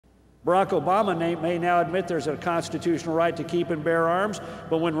Barack Obama may now admit there's a constitutional right to keep and bear arms,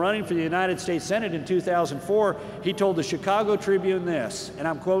 but when running for the United States Senate in 2004, he told the Chicago Tribune this, and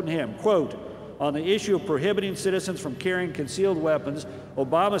I'm quoting him, quote, "On the issue of prohibiting citizens from carrying concealed weapons,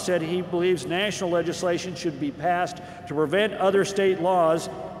 Obama said he believes national legislation should be passed to prevent other state laws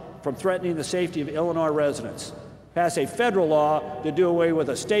from threatening the safety of Illinois residents. Pass a federal law to do away with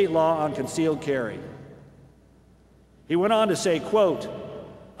a state law on concealed carry." He went on to say, quote,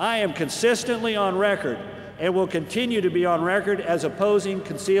 "I am consistently on record and will continue to be on record as opposing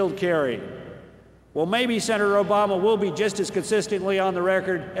concealed carry." Well, maybe Senator Obama will be just as consistently on the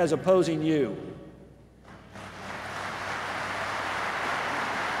record as opposing you.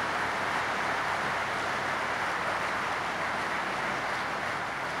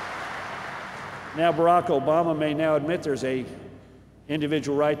 Now, Barack Obama may now admit there's an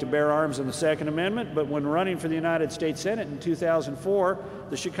individual right to bear arms in the Second Amendment, but when running for the United States Senate in 2004,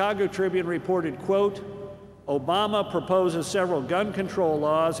 the Chicago Tribune reported, quote, "Obama proposes several gun control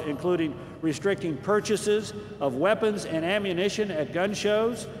laws, including restricting purchases of weapons and ammunition at gun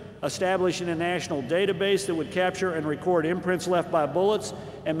shows, establishing a national database that would capture and record imprints left by bullets,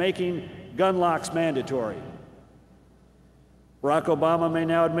 and making gun locks mandatory." Barack Obama may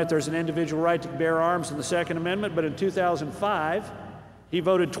now admit there's an individual right to bear arms in the Second Amendment, but in 2005, he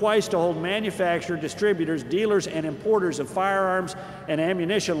voted twice to hold manufacturers, distributors, dealers, and importers of firearms and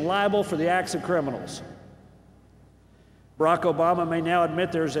ammunition liable for the acts of criminals. Barack Obama may now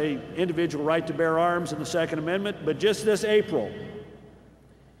admit there's an individual right to bear arms in the Second Amendment, but just this April,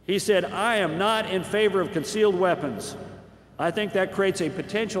 he said, "I am not in favor of concealed weapons. I think that creates a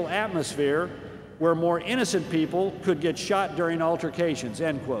potential atmosphere where more innocent people could get shot during altercations,"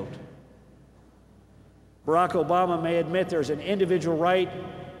 end quote. Barack Obama may admit there's an individual right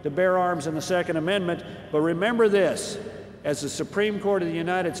to bear arms in the Second Amendment, but remember this, as the Supreme Court of the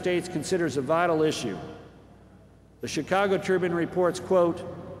United States considers a vital issue. The Chicago Tribune reports, quote,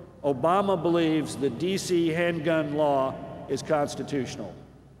 "Obama believes the D.C. handgun law is constitutional."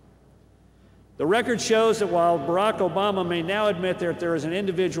 The record shows that while Barack Obama may now admit that there is an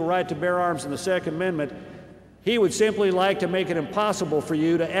individual right to bear arms in the Second Amendment, he would simply like to make it impossible for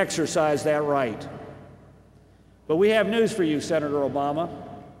you to exercise that right. But we have news for you, Senator Obama.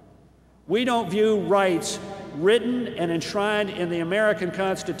 We don't view rights written and enshrined in the American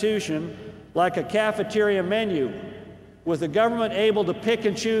Constitution like a cafeteria menu, with the government able to pick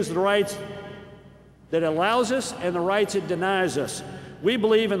and choose the rights that it allows us and the rights it denies us. We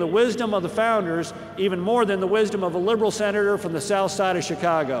believe in the wisdom of the founders even more than the wisdom of a liberal senator from the south side of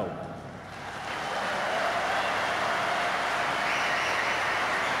Chicago.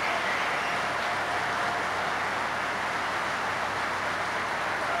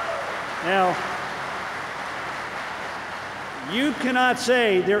 Now, you cannot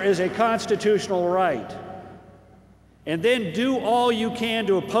say there is a constitutional right and then do all you can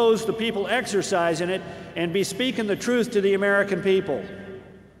to oppose the people exercising it and be speaking the truth to the American people.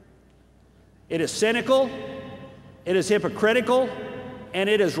 It is cynical, it is hypocritical, and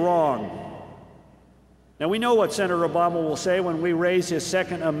it is wrong. Now, we know what Senator Obama will say when we raise his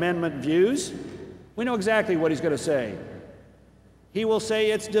Second Amendment views. We know exactly what he's going to say. He will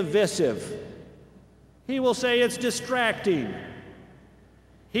say it's divisive. He will say it's distracting.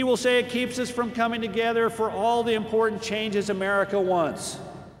 He will say it keeps us from coming together for all the important changes America wants.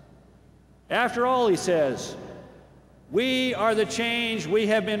 After all, he says, we are the change we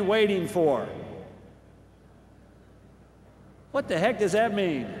have been waiting for. What the heck does that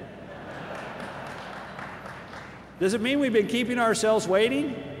mean? Does it mean we've been keeping ourselves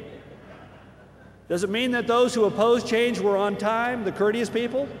waiting? Does it mean that those who oppose change were on time, the courteous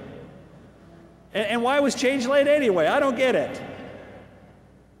people? And why was change late anyway? I don't get it.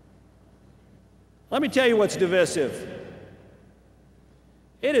 Let me tell you what's divisive.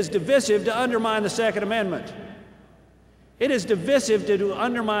 It is divisive to undermine the Second Amendment. It is divisive to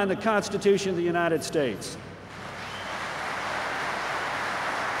undermine the Constitution of the United States.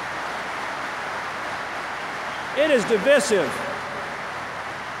 It is divisive.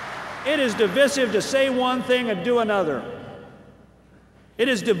 It is divisive to say one thing and do another. It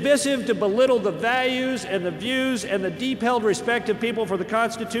is divisive to belittle the values and the views and the deep-held respect of people for the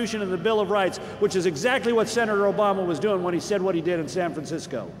Constitution and the Bill of Rights, which is exactly what Senator Obama was doing when he said what he did in San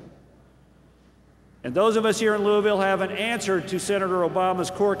Francisco. And those of us here in Louisville have an answer to Senator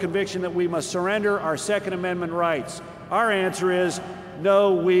Obama's core conviction that we must surrender our Second Amendment rights. Our answer is,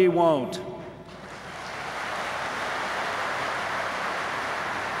 no, we won't.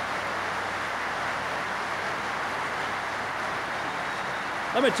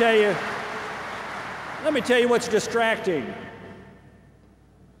 Let me tell you what's distracting.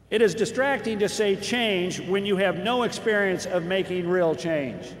 It is distracting to say change when you have no experience of making real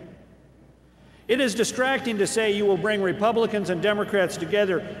change. It is distracting to say you will bring Republicans and Democrats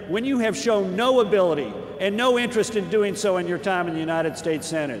together when you have shown no ability and no interest in doing so in your time in the United States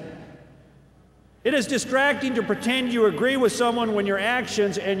Senate. It is distracting to pretend you agree with someone when your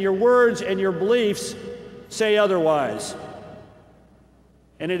actions and your words and your beliefs say otherwise.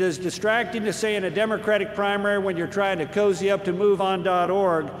 And it is distracting to say in a Democratic primary when you're trying to cozy up to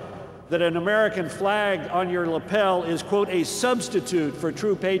MoveOn.org that an American flag on your lapel is, quote, a substitute for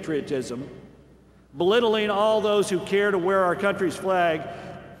true patriotism, belittling all those who care to wear our country's flag,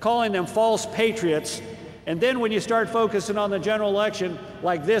 calling them false patriots, and then when you start focusing on the general election,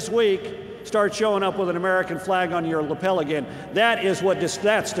 like this week, start showing up with an American flag on your lapel again.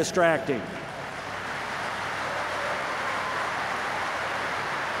 That's distracting.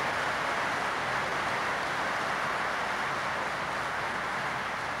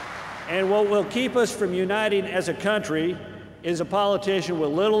 And what will keep us from uniting as a country is a politician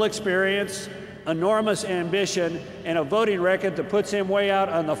with little experience, enormous ambition, and a voting record that puts him way out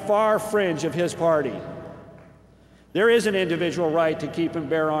on the far fringe of his party. There is an individual right to keep and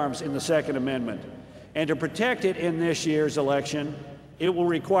bear arms in the Second Amendment, and to protect it in this year's election, it will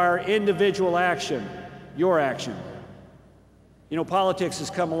require individual action, your action. You know, politics has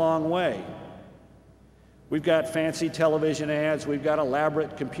come a long way. We've got fancy television ads, we've got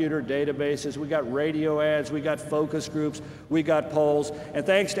elaborate computer databases, we've got radio ads, we've got focus groups, we've got polls, and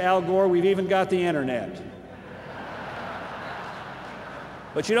thanks to Al Gore, we've even got the internet.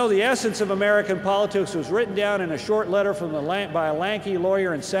 But you know, the essence of American politics was written down in a short letter by a lanky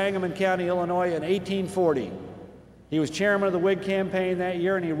lawyer in Sangamon County, Illinois in 1840. He was chairman of the Whig campaign that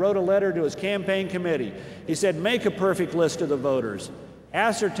year, and he wrote a letter to his campaign committee. He said, make a perfect list of the voters,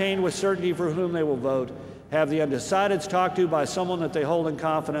 ascertain with certainty for whom they will vote, have the undecideds talked to by someone that they hold in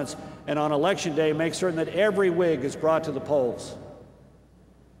confidence, and on election day, make certain that every Whig is brought to the polls.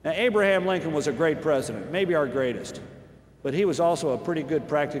 Now, Abraham Lincoln was a great president, maybe our greatest. But he was also a pretty good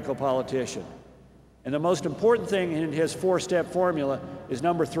practical politician. And the most important thing in his four-step formula is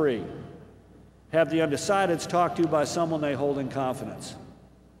number 3, have the undecideds talked to by someone they hold in confidence.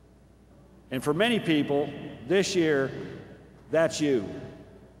 And for many people, this year, that's you.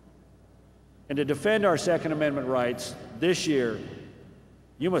 And to defend our Second Amendment rights this year,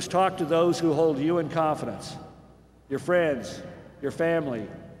 you must talk to those who hold you in confidence, your friends, your family,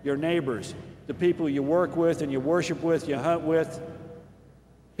 your neighbors, the people you work with and you worship with, you hunt with,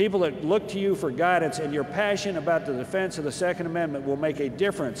 people that look to you for guidance, and your passion about the defense of the Second Amendment will make a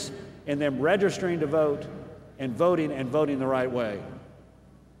difference in them registering to vote and voting the right way.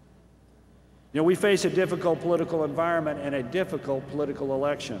 You know, we face a difficult political environment and a difficult political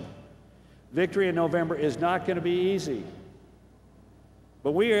election. Victory in November is not going to be easy.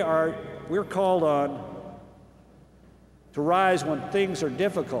 But we're called on to rise when things are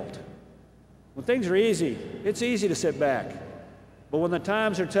difficult. When things are easy, it's easy to sit back. But when the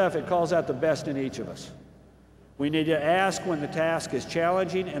times are tough, it calls out the best in each of us. We need to ask when the task is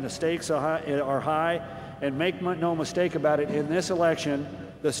challenging and the stakes are high, and make no mistake about it, in this election,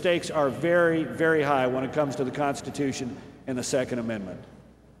 the stakes are very, very high when it comes to the Constitution and the Second Amendment.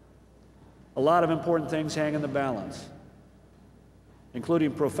 A lot of important things hang in the balance,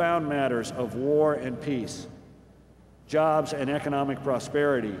 including profound matters of war and peace, jobs and economic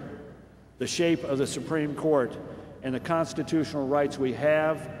prosperity, the shape of the Supreme Court, and the constitutional rights we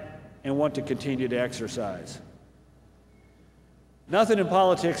have and want to continue to exercise. Nothing in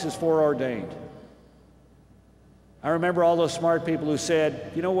politics is foreordained. I remember all those smart people who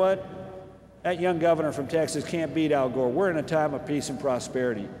said, you know what, that young governor from Texas can't beat Al Gore. We're in a time of peace and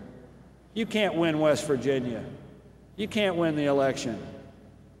prosperity. You can't win West Virginia. You can't win the election.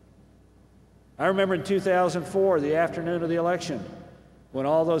 I remember in 2004, the afternoon of the election, when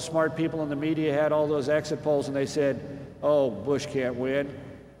all those smart people in the media had all those exit polls and they said, oh, Bush can't win.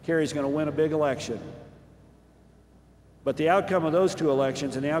 Kerry's going to win a big election. But the outcome of those two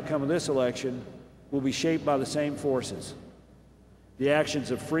elections and the outcome of this election will be shaped by the same forces. The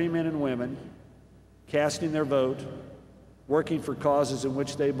actions of free men and women, casting their vote, working for causes in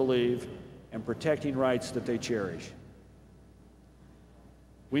which they believe, and protecting rights that they cherish.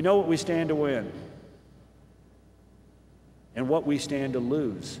 We know what we stand to win and what we stand to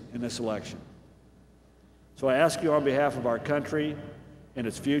lose in this election. So I ask you on behalf of our country and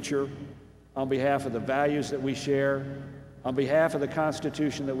its future, on behalf of the values that we share, on behalf of the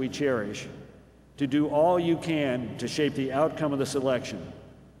Constitution that we cherish, to do all you can to shape the outcome of this election,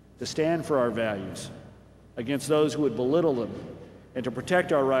 to stand for our values against those who would belittle them, and to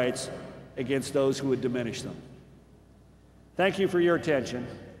protect our rights against those who would diminish them. Thank you for your attention,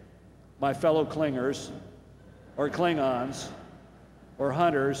 my fellow clingers, or Klingons, or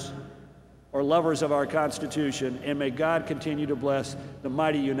hunters, or lovers of our Constitution, and may God continue to bless the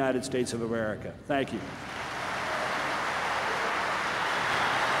mighty United States of America. Thank you.